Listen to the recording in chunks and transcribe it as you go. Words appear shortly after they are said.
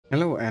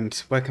Hello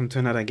and welcome to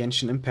another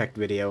Genshin Impact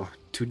video.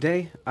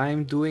 Today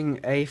I'm doing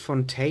a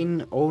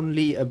Fontaine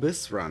only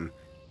Abyss run.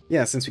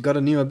 Yeah, since we got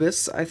a new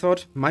Abyss, I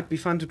thought might be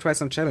fun to try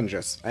some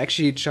challenges. I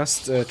actually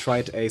just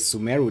tried a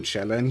Sumeru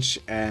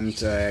challenge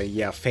and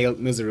yeah, failed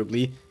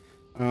miserably.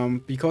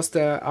 Because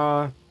there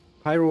are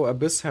Pyro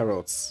Abyss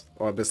Heralds,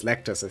 or Abyss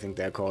Lectors I think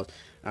they're called,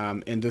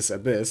 in this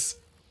Abyss.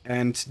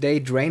 And they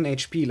drain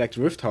HP like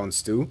the Rift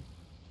Hounds do.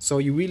 So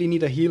you really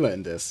need a healer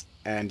in this.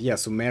 And yeah,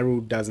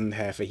 Sumeru doesn't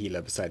have a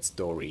healer besides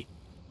Dory.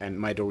 And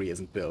my Dory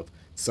isn't built.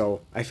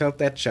 So I felt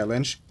that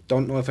challenge.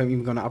 Don't know if I'm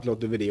even gonna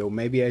upload the video.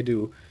 Maybe I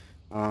do.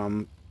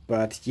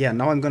 But yeah,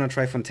 now I'm gonna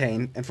try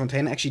Fontaine. And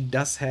Fontaine actually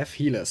does have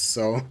healers.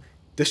 So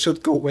this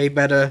should go way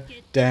better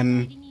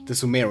than the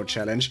Sumeru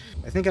challenge.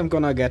 I think I'm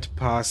gonna get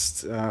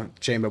past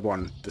Chamber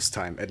 1 this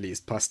time, at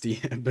least. Past the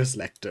Abyss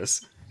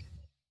Lectors.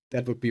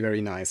 That would be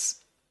very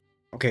nice.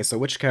 Okay, so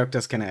which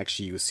characters can I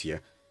actually use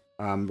here?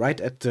 Right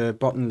at the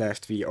bottom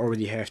left, we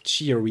already have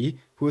Chiori,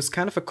 who is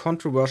kind of a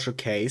controversial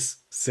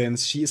case,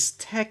 since she is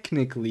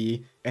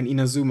technically an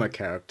Inazuma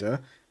character,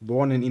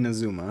 born in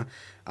Inazuma.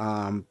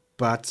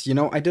 But, you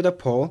know, I did a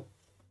poll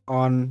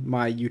on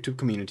my YouTube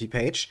community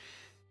page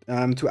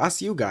to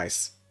ask you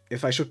guys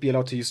if I should be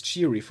allowed to use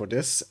Chiori for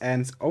this,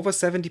 and over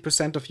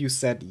 70% of you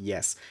said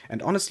yes. And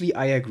honestly,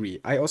 I agree.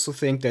 I also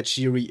think that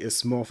Chiori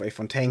is more of a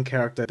Fontaine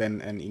character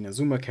than an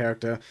Inazuma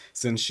character,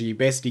 since she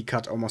basically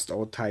cut almost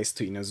all ties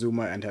to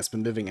Inazuma and has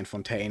been living in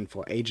Fontaine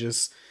for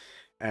ages.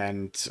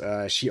 And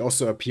she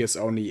also appears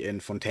only in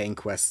Fontaine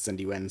quests and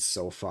events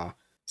so far.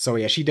 So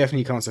yeah, she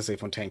definitely counts as a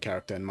Fontaine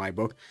character in my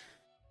book.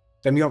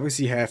 Then we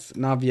obviously have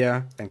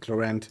Navia and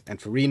Clorant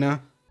and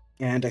Farina.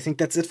 And I think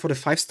that's it for the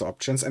 5-star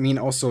options. I mean,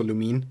 also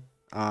Lumine.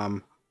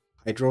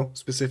 Hydro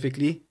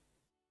specifically.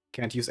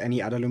 Can't use any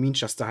other Lumine,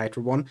 just the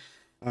Hydro one.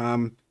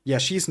 Yeah,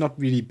 she's not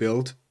really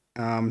built.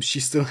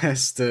 She still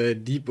has the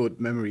Deepwood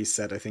memory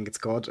set, I think it's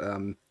called,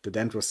 the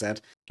Dendro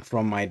set,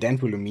 from my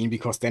Dendro Lumine,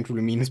 because Dendro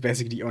Lumine is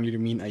basically the only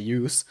Lumine I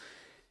use.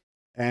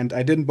 And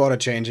I didn't bother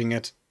changing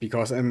it,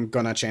 because I'm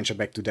gonna change her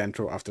back to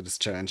Dendro after this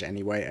challenge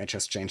anyway. I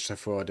just changed her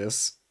for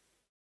this.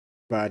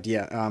 But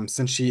yeah,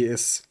 since she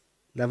is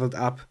leveled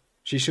up,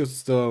 she should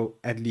still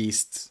at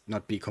least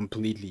not be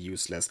completely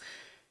useless.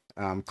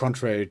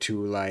 Contrary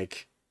to,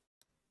 like,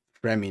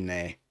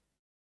 Fremine,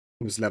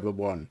 who's level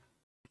 1.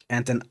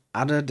 And then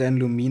other than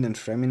Lumine and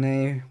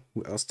Fremine,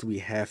 who else do we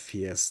have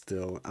here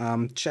still?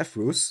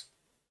 Jeffrus.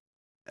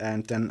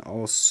 And then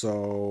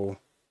also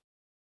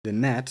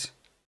Lynette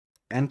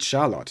and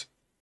Charlotte.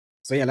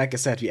 So yeah, like I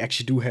said, we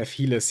actually do have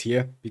healers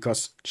here,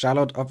 because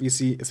Charlotte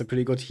obviously is a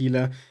pretty good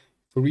healer.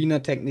 Farina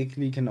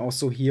technically can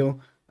also heal,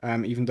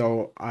 even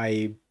though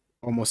I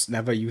almost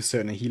never use her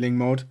in a healing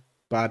mode.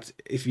 But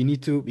if we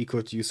need to, we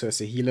could use her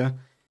as a healer.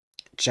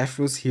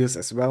 Jeffrus heals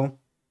as well.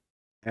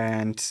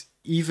 And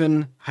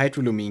even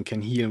Hydrolumine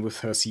can heal with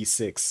her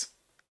C6.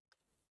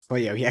 So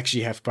yeah, we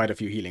actually have quite a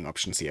few healing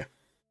options here.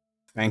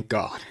 Thank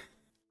God.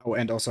 Oh,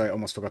 and also I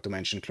almost forgot to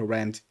mention,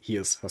 Clorant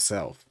heals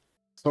herself.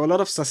 So a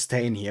lot of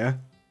sustain here.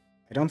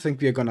 I don't think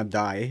we're gonna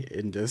die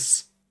in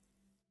this.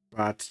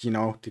 But, you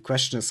know, the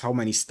question is how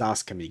many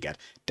stars can we get?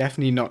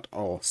 Definitely not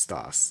all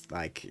stars.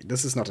 Like,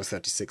 this is not a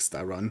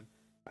 36-star run,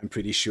 I'm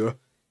pretty sure.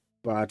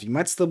 But we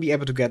might still be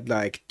able to get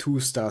like 2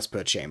 stars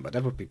per chamber.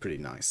 That would be pretty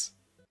nice.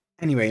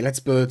 Anyway,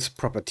 let's build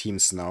proper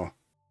teams now.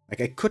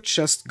 Like, I could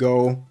just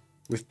go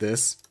with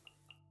this,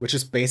 which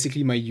is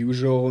basically my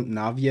usual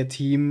Navia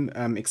team,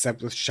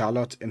 except with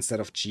Charlotte instead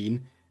of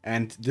Jean.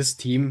 And this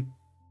team,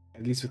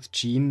 at least with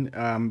Jean,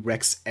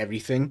 wrecks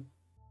everything.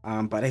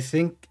 But I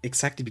think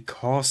exactly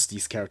because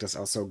these characters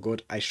are so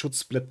good, I should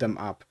split them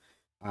up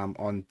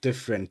on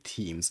different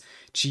teams.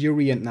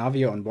 Chiori and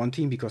Navia on one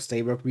team because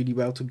they work really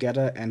well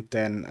together, and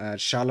then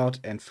Charlotte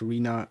and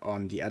Farina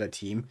on the other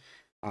team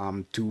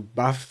to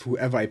buff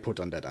whoever I put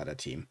on that other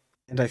team.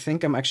 And I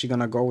think I'm actually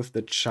gonna go with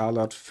the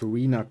Charlotte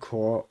Farina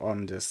core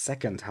on the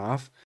second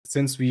half,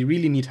 since we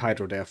really need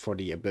Hydro there for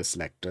the Abyss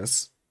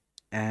Lectors.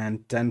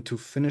 And then to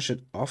finish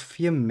it off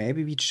here,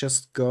 maybe we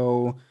just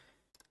go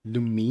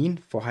Lumine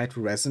for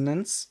Hydro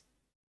Resonance,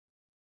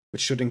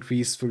 which should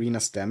increase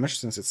Farina's damage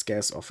since it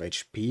scares off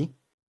HP.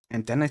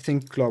 And then I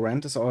think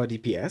Clorant is our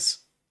DPS.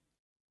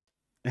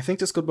 I think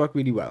this could work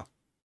really well.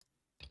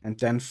 And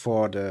then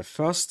for the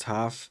first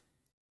half,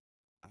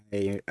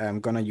 I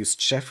am gonna use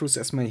Jeffrus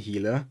as my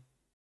healer,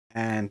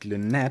 and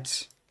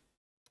Lynette,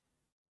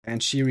 and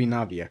Shiri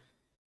Navia.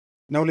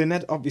 Now,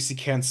 Lynette obviously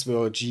can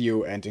swirl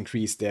Geo and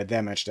increase their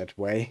damage that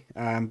way,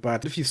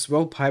 but if you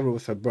swirl Pyro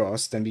with her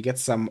burst, then we get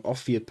some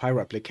off-field Pyro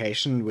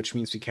application, which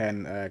means we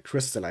can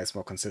crystallize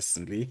more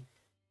consistently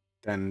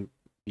than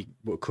we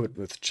could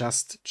with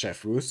just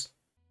Jeffrus.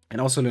 And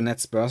also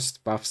Lynette's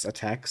burst buffs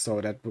attack, so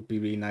that would be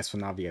really nice for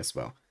Navi as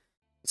well.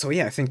 So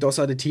yeah, I think those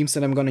are the teams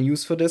that I'm gonna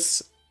use for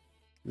this.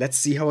 Let's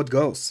see how it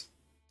goes.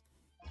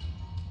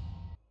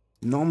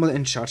 Normal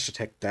and charged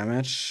attack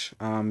damage.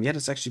 Yeah,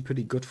 that's actually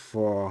pretty good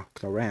for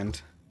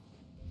Clorant.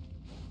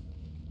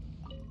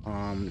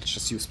 Let's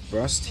just use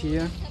burst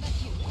here.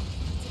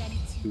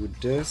 Do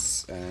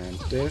this and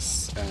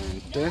this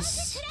and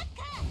this.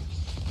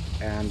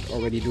 and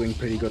already doing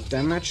pretty good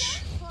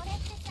damage.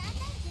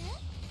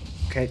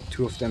 Okay,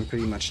 2 of them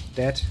pretty much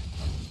dead.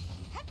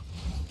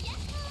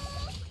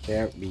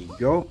 There we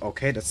go.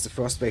 Okay, that's the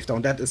first wave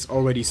down. That is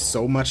already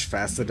so much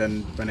faster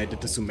than when I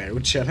did the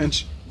Sumeru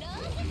challenge.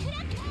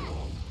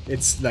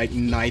 It's like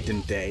night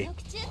and day.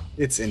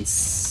 It's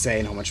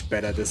insane how much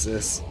better this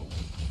is.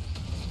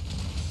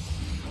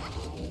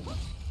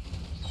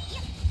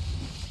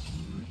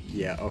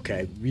 Yeah,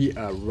 okay, we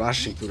are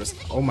rushing through this.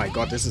 Oh my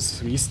god, this is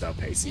 3-star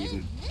pace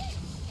even.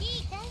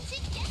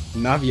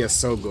 Navia is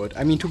so good.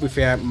 I mean, to be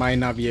fair, my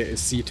Navia is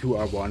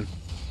C2R1.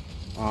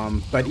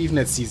 But even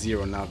at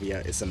C0,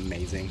 Navia is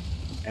amazing.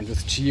 And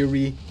with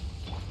Chiori,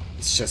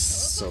 it's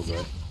just so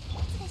good.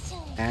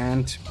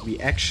 And we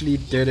actually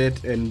did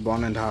it in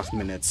 1.5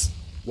 minutes.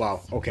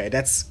 Wow, okay,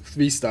 that's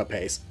 3-star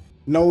pace.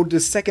 No, the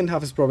second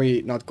half is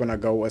probably not gonna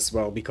go as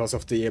well because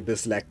of the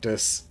Abyss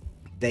Lactus.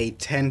 They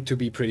tend to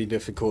be pretty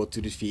difficult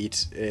to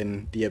defeat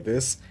in the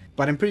Abyss,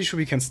 but I'm pretty sure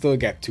we can still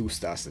get 2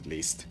 stars at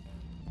least.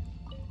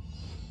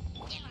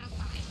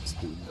 Let's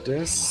do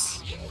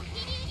this.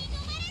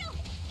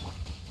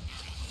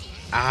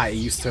 Ah, I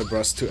used her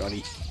burst too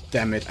early.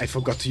 Damn it, I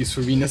forgot to use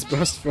Farina's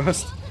burst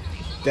first.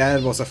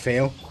 That was a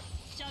fail.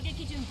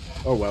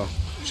 Oh well,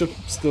 should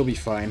still be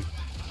fine.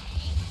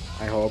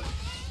 I hope.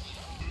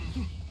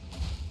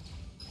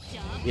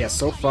 Yeah,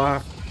 so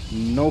far,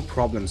 no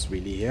problems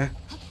really here.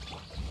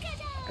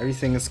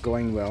 Everything is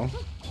going well.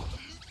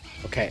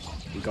 Okay,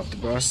 we got the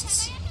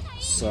bursts.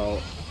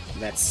 So,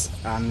 let's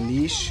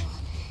unleash.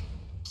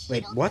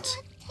 Wait, what?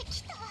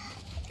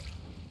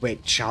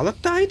 Wait,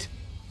 Charlotte died?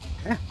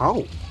 Eh,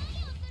 how?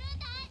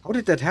 How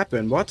did that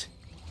happen? What?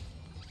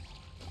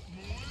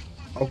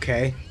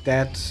 Okay,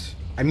 that...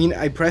 I mean,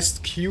 I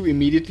pressed Q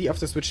immediately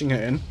after switching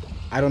her in.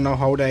 I don't know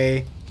how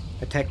they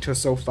attacked her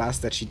so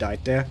fast that she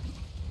died there.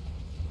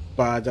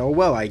 But, oh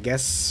well, I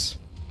guess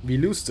we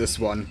lose this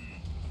one.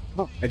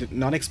 Oh, I did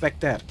not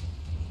expect that.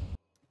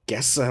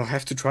 Guess I'll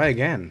have to try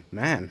again.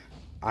 Man,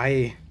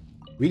 I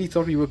really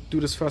thought we would do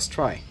this first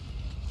try.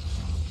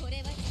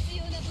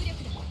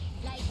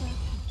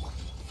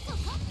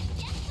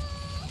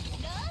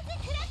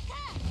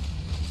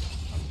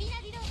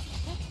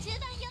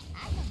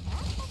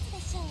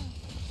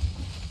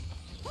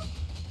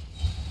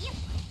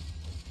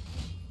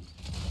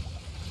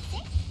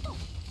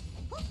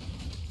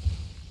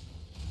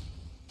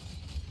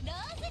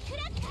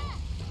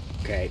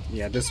 Okay,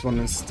 yeah, this one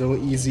is still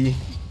easy.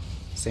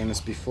 Same as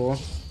before.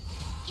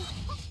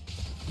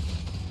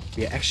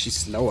 We are actually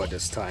slower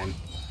this time.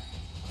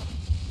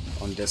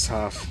 On this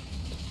half.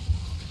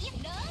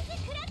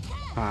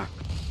 Huh.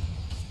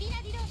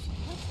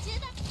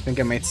 I think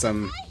I made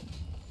some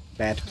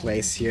bad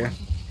plays here.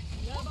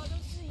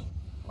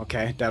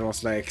 Okay, that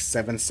was like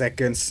 7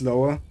 seconds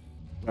slower.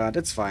 But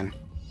it's fine.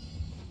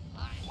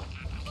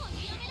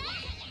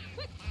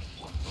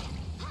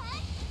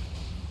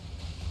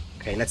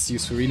 Okay, let's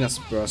use Farina's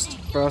burst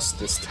first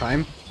this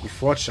time,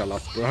 before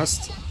Charlotte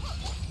burst.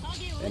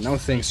 And now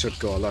things should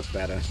go a lot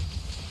better.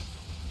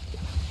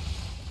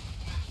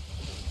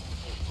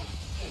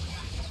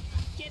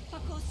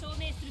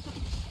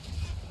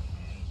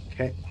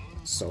 Okay,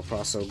 so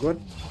far so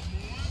good.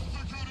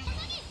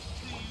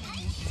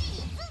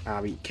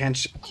 Ah, we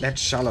can't let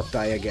Charlotte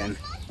die again.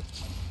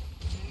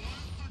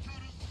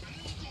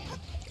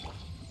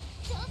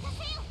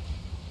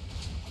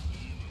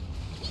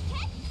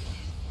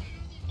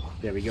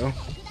 There we go.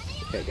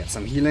 Okay, get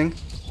some healing.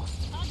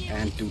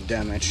 And do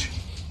damage.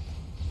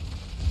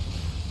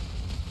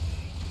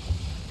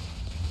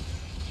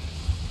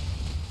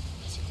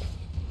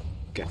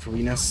 Get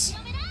Farina's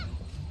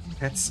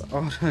pets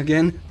out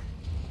again.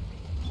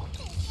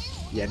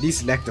 Yeah,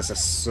 these Lactors are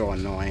so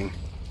annoying.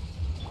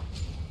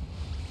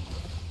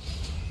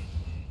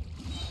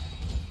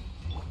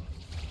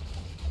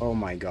 Oh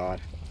my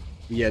god.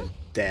 We are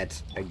dead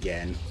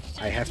again.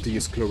 I have to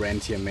use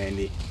Chlorant here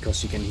mainly, because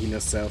she can heal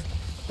herself.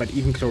 But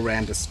even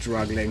Chlorant is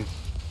struggling.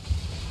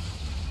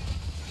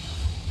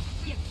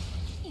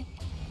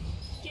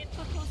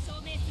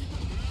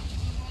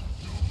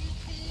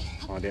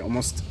 Oh, they're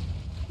almost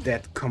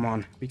dead. Come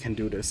on, we can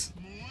do this.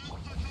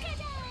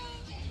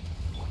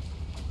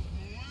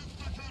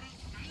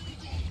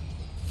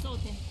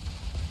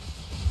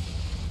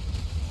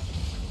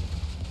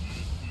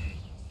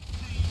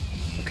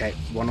 Okay,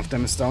 one of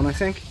them is down, I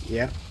think.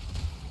 Yeah.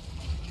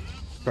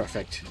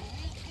 Perfect.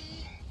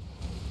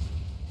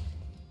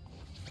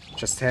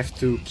 Just have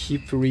to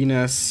keep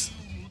Farina's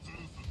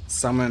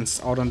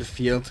summons out on the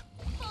field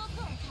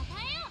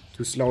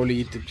to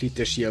slowly deplete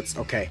their shields.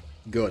 Okay,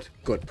 good,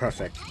 good,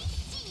 perfect.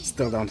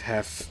 Still don't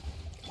have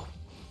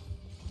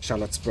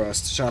Charlotte's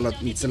burst.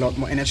 Charlotte needs a lot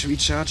more energy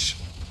recharge.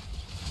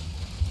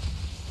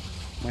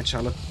 My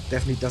Charlotte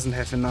definitely doesn't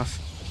have enough.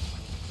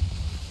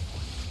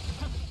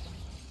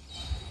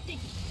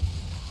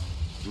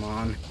 Come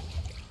on.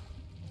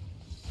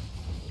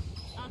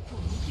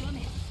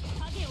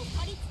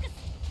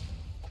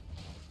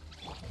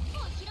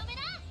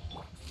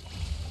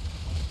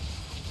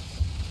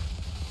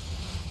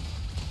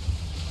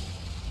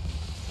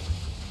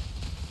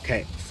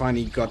 Okay,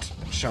 finally got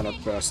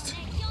Charlotte Burst.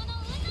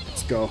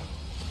 Let's go.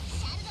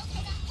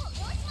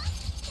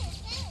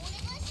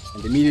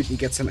 And immediately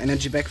get some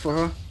energy back for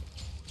her.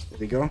 There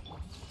we go.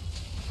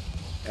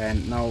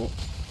 And now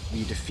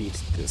we defeat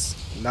this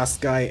last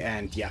guy,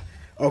 and yeah.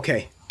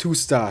 Okay, 2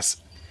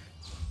 stars.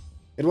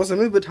 It was a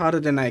little bit harder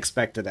than I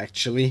expected,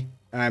 actually.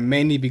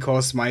 Mainly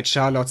because my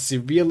Charlotte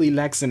severely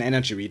lacks in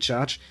energy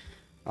recharge.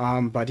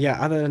 But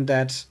yeah, other than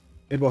that,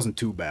 it wasn't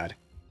too bad.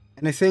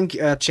 And I think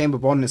Chamber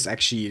 1 is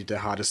actually the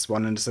hardest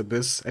one in this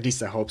Abyss, at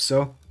least I hope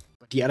so.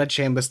 But the other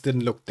chambers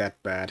didn't look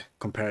that bad,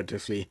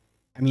 comparatively.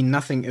 I mean,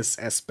 nothing is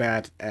as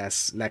bad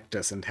as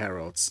Lectors and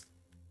Heralds.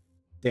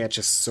 They are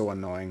just so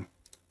annoying.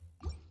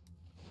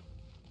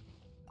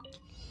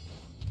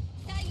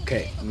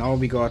 Okay, now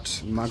we got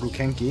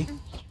Magukenki.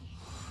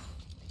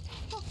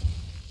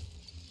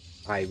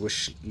 I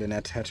wish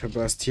Lynette had her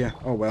burst here.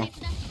 Oh well.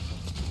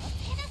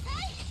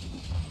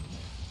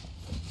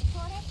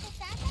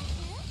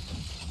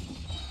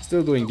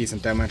 Still doing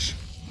decent damage.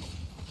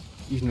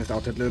 Even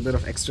without that little bit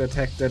of extra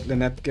attack that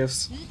Lynette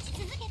gives.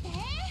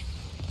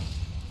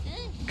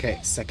 Okay,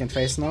 second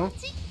phase now.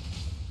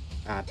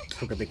 Ah,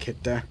 took a big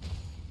hit there.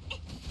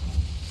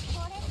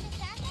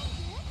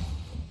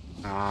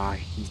 Ah,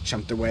 he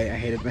jumped away. I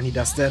hate it when he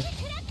does that.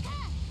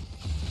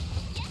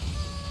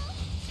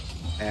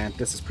 And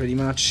this is pretty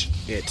much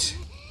it.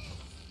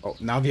 Oh,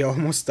 now we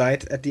almost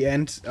died at the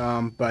end.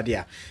 But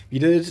yeah, we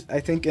did it, I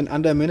think, in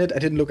under a minute. I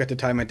didn't look at the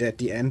time at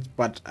the end,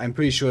 but I'm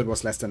pretty sure it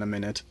was less than a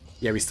minute.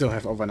 Yeah, we still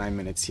have over 9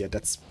 minutes here.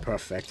 That's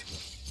perfect.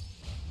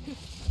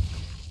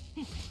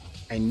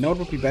 I know it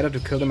would be better to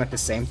kill them at the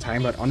same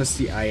time, but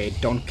honestly, I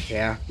don't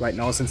care right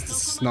now since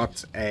this is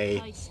not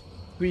a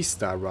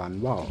 3-star run.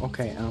 Wow,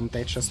 okay,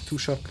 they just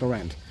 2-shot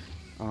Clorant.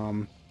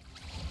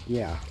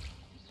 Yeah,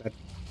 that,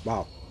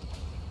 wow.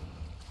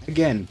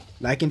 Again,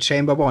 like in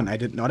Chamber 1, I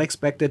did not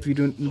expect that we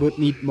would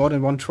need more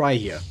than 1 try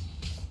here.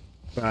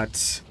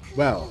 But,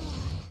 well,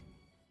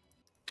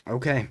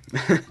 okay,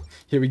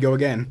 here we go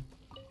again.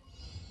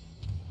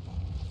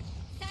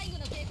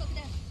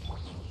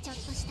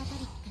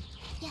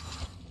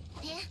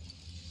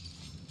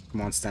 Come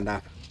on, stand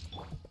up.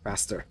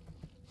 Faster.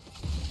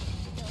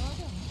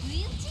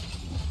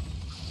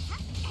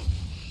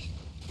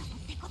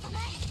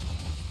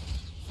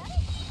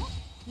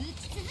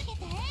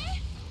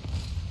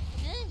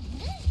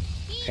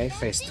 Okay,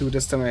 phase 2.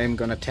 This time I'm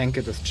gonna tank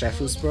it with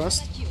Chefu's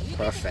burst.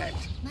 Perfect.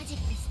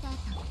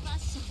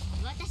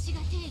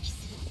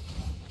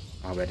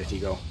 Oh, where did he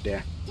go?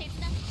 There.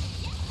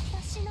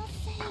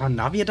 Oh,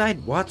 Navia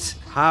died? What?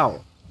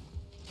 How?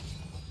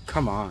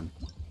 Come on.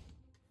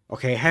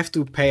 Okay, I have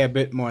to pay a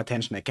bit more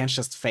attention. I can't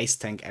just face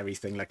tank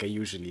everything like I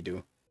usually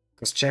do.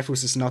 Because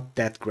Chefus is not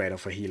that great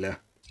of a healer.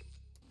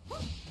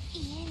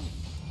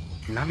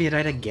 Navia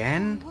died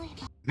again?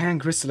 Man,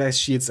 crystallized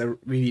shields are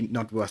really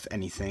not worth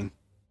anything.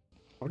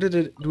 How did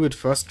it do it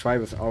first try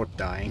without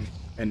dying?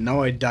 And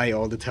now I die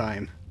all the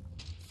time.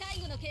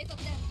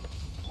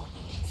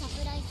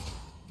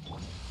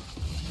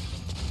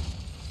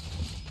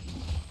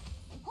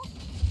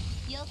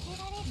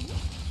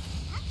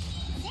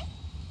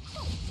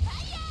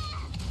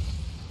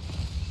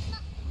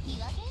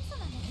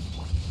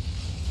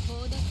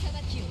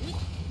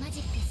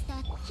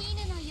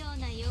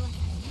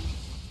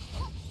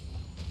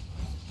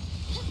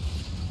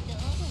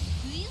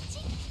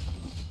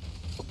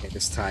 Okay,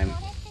 this time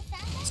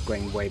it's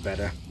going way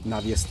better.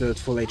 Navi is still at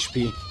full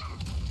HP.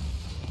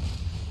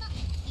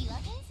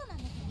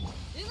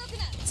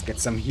 Let's get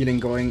some healing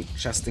going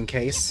just in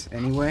case,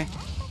 anyway.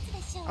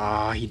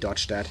 Ah, he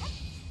dodged that.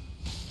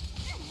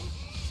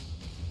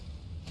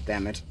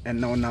 Damn it. And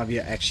now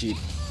Navia actually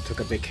took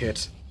a big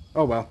hit.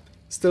 Oh well,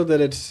 still did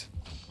it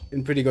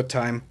in pretty good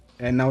time.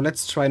 And now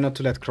let's try not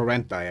to let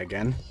Clorant die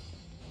again.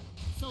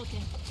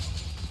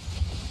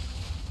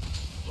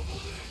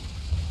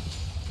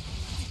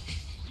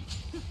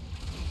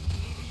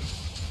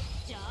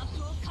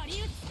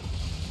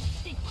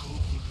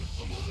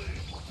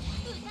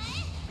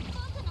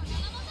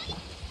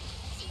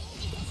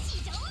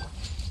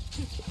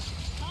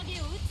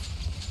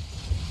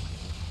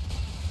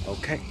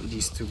 Okay,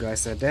 these 2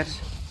 guys are dead.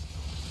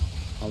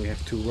 Now we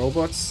have 2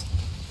 robots.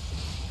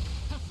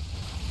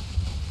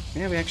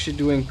 Yeah, we're actually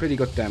doing pretty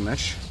good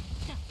damage.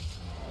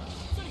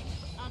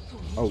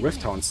 Oh,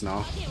 Rift Hounds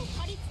now.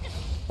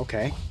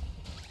 Okay.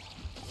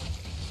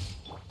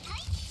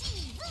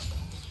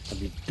 But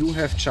we do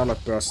have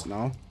Charlotte Burst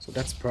now, so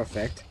that's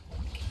perfect.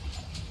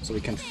 So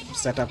we can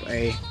set up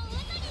a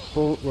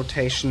full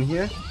rotation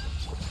here.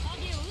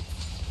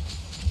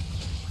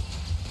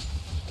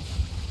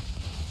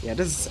 Yeah,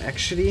 this is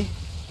actually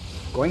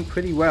going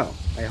pretty well.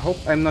 I hope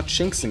I'm not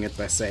jinxing it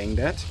by saying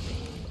that.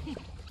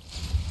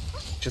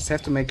 Just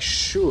have to make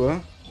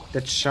sure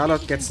that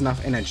Charlotte gets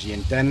enough energy,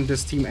 and then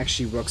this team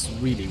actually works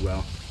really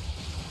well.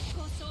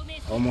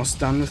 Almost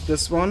done with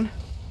this one.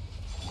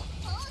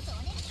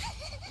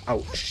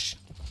 Ouch.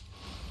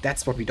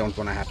 That's what we don't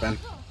want to happen.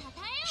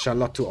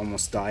 Charlotte to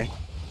almost die.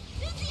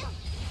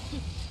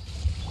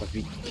 But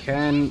we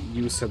can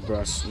use her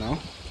burst now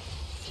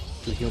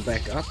to heal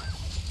back up.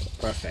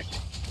 Perfect.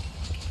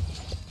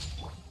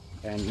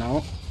 And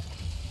now,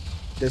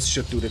 this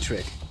should do the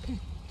trick.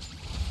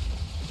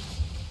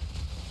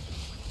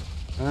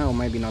 Oh,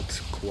 maybe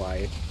not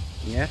quite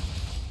yet.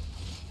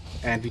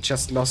 And we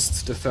just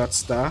lost the 3rd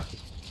star.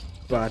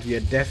 But we are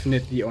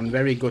definitely on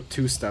very good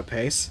 2-star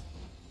pace.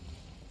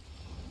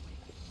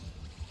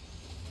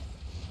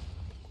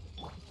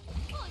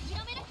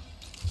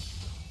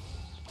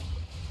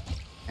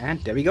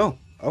 And there we go.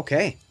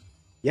 Okay.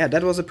 Yeah,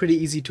 that was a pretty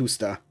easy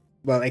 2-star.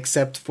 Well,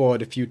 except for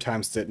the few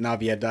times that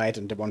Navia died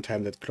and the one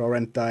time that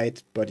Chlorant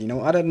died. But, you know,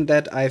 other than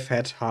that, I've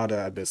had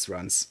harder Abyss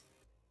runs.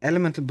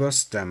 Elemental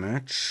burst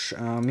damage.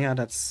 Yeah,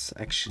 that's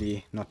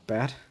actually not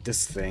bad.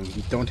 This thing,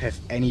 we don't have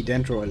any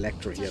Dendro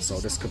Electro here, so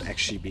this could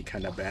actually be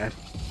kinda bad.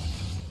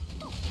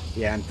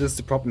 Yeah, and this is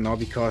the problem now,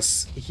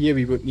 because here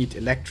we would need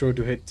Electro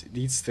to hit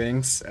these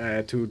things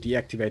to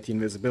deactivate the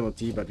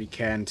invisibility, but we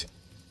can't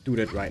do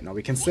that right now.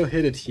 We can still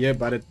hit it here,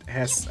 but it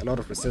has a lot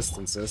of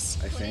resistances,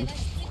 I think.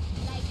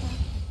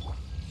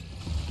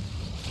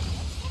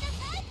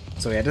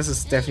 So yeah, this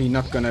is definitely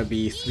not gonna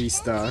be 3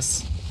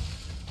 stars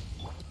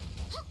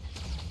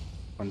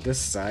on this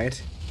side.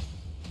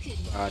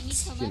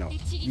 But, you know,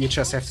 we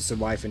just have to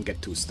survive and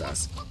get 2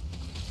 stars.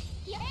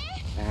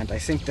 And I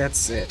think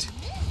that's it.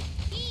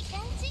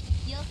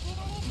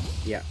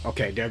 Yeah,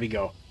 okay, there we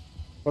go.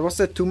 What was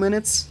that, 2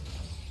 minutes?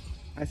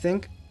 I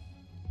think?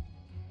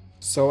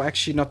 So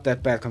actually not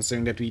that bad,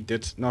 considering that we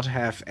did not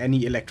have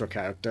any Electro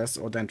characters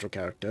or Dendro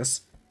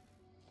characters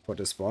for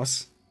this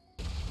boss.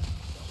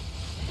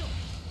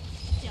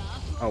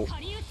 Oh,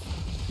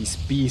 these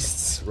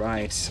beasts,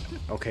 right.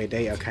 Okay,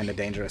 they are kinda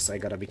dangerous, I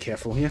gotta be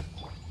careful here.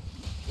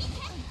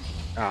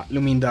 Ah,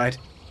 Lumine died.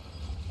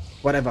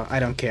 Whatever, I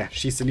don't care.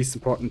 She's the least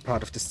important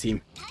part of this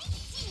team.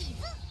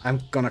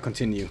 I'm gonna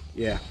continue,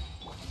 yeah.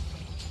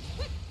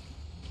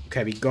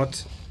 Okay, we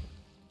got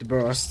the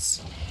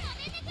bursts.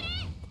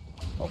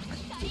 Oh,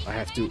 I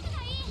have to...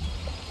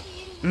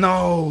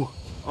 No!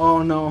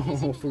 Oh no,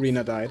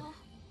 Furina died.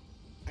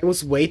 I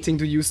was waiting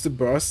to use the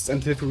bursts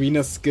until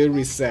Furina's skill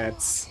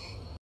resets.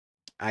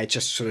 I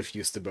just should have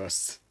used the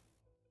bursts.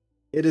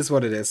 It is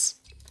what it is.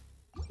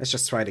 Let's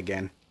just try it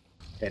again.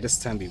 Yeah, this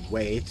time we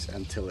wait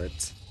until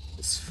it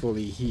is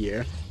fully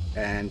here.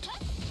 And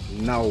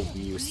now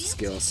we use the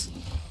skills.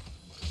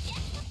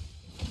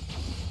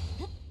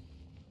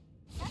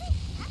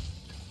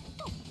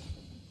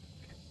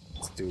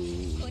 Let's do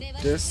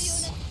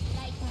this,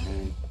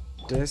 and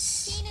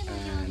this,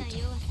 and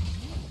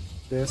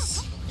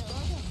this.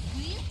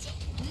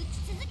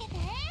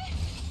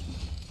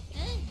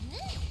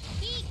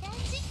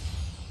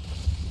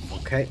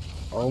 Okay,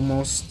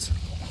 almost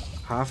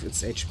half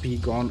its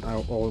HP gone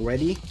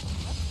already.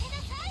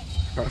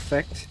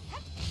 Perfect.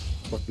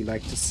 What we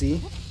like to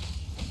see.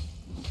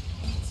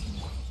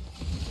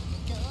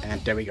 And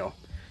there we go.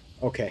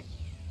 Okay.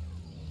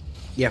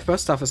 Yeah,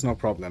 first half is no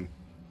problem.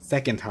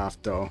 Second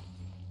half, though,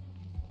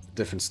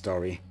 different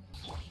story.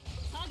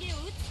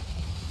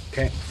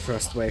 Okay,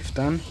 first wave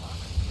done.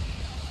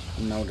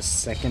 Now the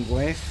second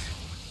wave.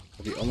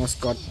 We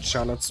almost got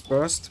Charlotte's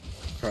burst.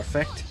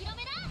 Perfect.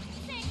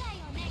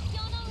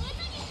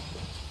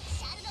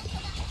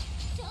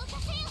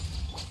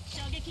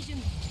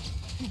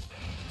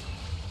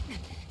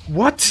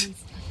 What?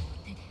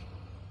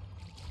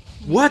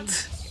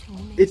 What?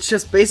 It's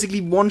just basically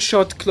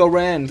one-shot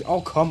Chlorant. Oh,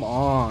 come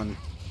on.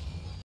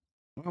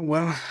 Oh,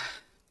 well,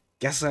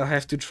 guess I'll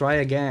have to try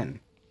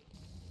again.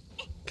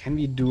 Can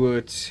we do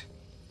it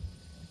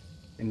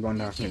in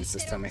 1.5 minutes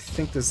this time? I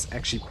think this is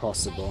actually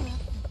possible.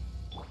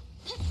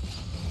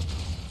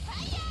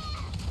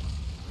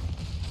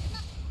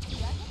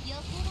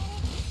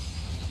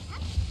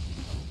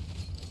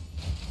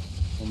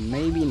 Or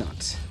maybe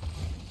not.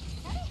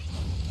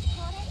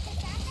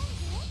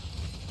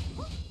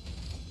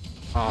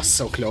 Oh,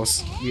 so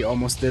close. We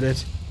almost did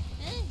it.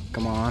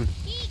 Come on.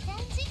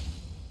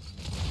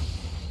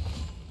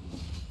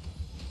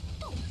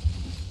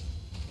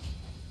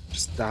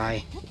 Just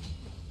die.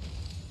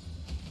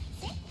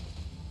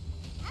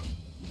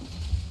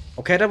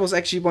 Okay, that was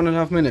actually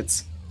 1.5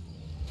 minutes.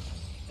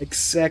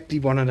 Exactly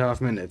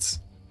 1.5 minutes.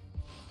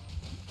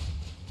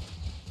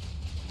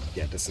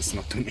 Yeah, this is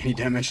not doing any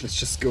damage. Let's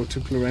just go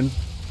to Chlorant.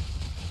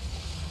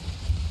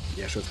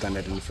 Yeah, I should have done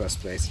that in the first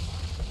place.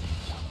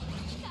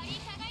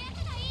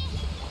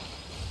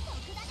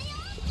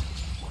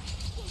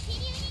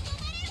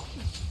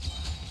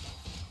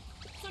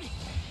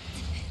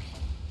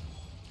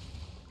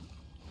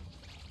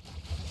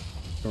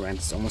 Chlorant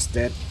is almost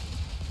dead.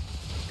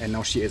 And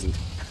now she isn't.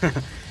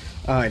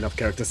 Oh, I love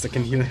characters that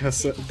can heal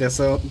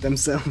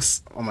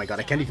themselves. Oh my god,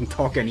 I can't even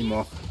talk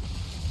anymore.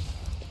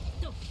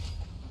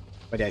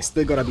 But yeah, I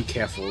still gotta be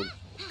careful,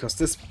 because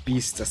this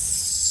beast does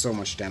so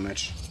much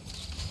damage.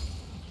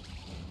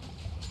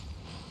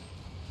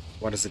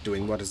 What is it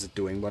doing? What is it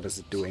doing? What is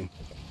it doing?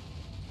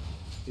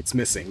 It's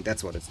missing,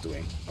 that's what it's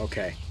doing.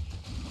 Okay.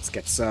 Let's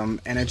get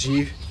some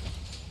energy.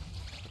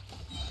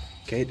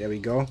 Okay, there we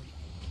go.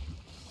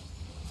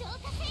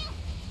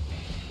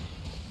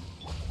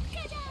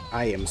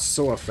 I am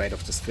so afraid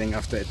of this thing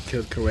after it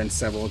killed Corinne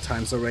several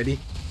times already.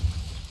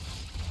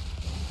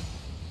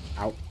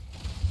 Ow.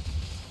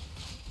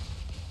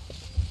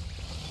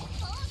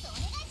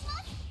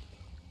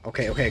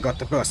 Okay, okay, I got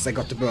the bursts, I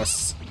got the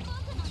bursts.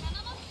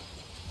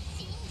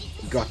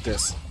 Got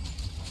this.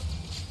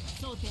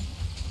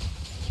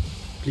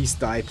 Please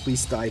die,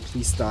 please die,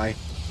 please die.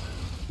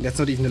 That's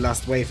not even the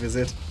last wave, is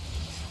it?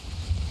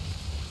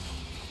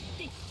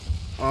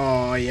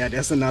 Oh yeah,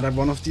 there's another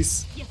one of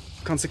these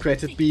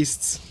consecrated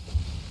beasts.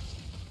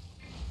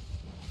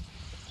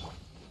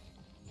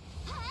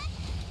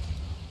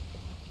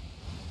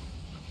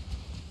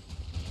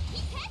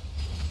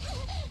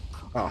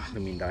 Oh,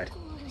 Lumine died.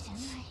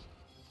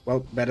 Well,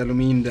 better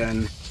Lumine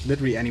than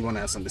literally anyone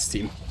else on this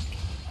team.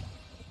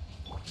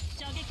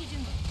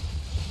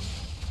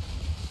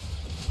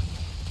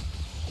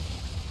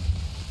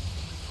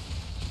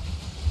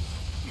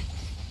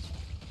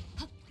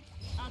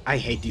 I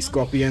hate these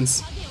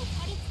scorpions.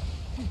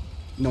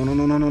 No, no,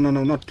 no, no, no, no,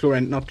 no, not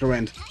Chlorant, not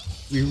Chlorant.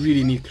 We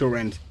really need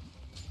Chlorant.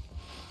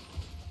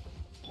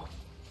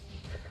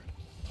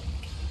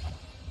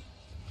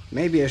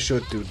 Maybe I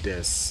should do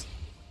this.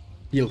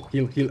 Heal,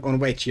 heal, heal. Oh,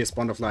 wait, she has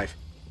Bond of Life.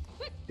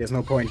 There's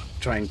no point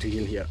trying to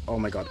heal here. Oh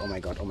my god, oh my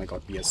god, oh my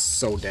god. We are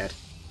so dead.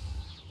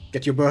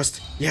 Get your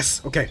burst.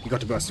 Yes, okay. We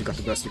got the burst, we got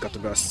the burst, we got the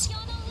bursts.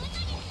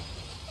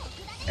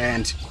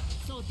 And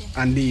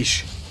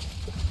unleash.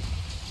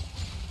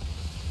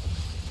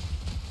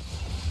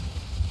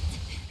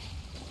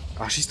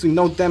 Ah, she's doing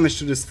no damage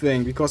to this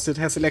thing because it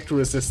has electro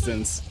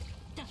resistance.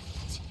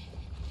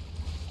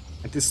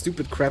 And this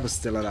stupid crab is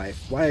still alive.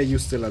 Why are you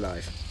still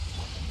alive?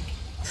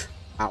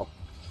 Ow.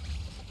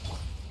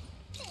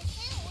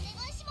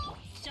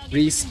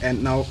 Freeze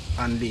and now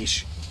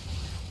unleash.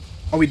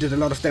 Oh, we did a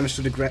lot of damage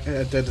to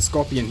the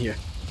scorpion here.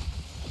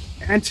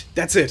 And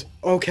that's it.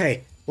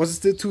 Okay. Was it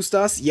still 2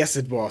 stars? Yes,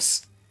 it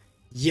was.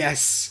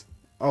 Yes.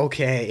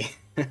 Okay.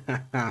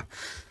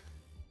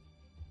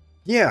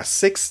 Yeah,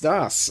 6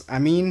 stars. I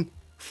mean,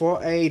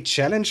 for a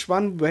challenge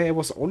one where I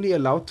was only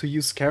allowed to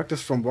use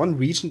characters from one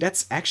region,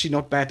 that's actually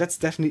not bad. That's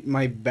definitely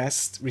my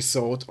best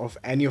result of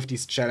any of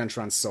these challenge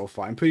runs so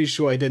far. I'm pretty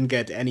sure I didn't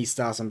get any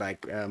stars on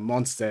like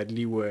Monster,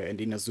 Liyue, and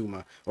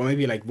Inazuma. Or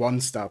maybe like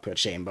 1 star per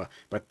chamber.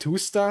 But 2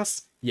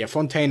 stars? Yeah,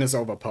 Fontaine is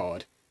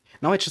overpowered.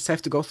 Now I just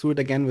have to go through it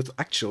again with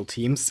actual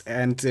teams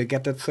and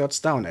get that 3rd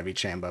star on every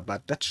chamber.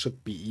 But that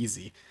should be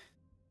easy.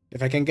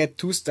 If I can get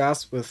 2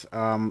 stars with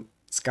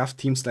scuffed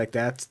teams like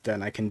that,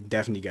 then I can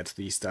definitely get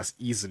 3 stars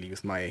easily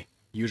with my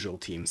usual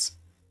teams.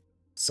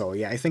 So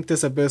yeah, I think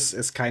this Abyss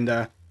is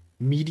kinda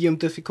medium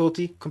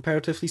difficulty,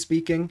 comparatively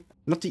speaking.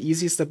 Not the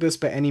easiest Abyss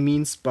by any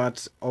means,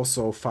 but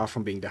also far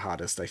from being the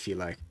hardest, I feel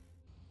like.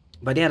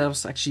 But yeah, that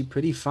was actually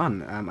pretty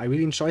fun. I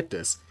really enjoyed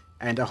this,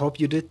 and I hope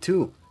you did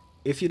too.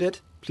 If you did,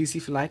 please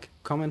leave a like,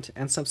 comment,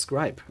 and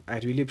subscribe.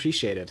 I'd really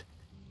appreciate it.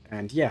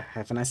 And yeah,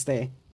 have a nice day.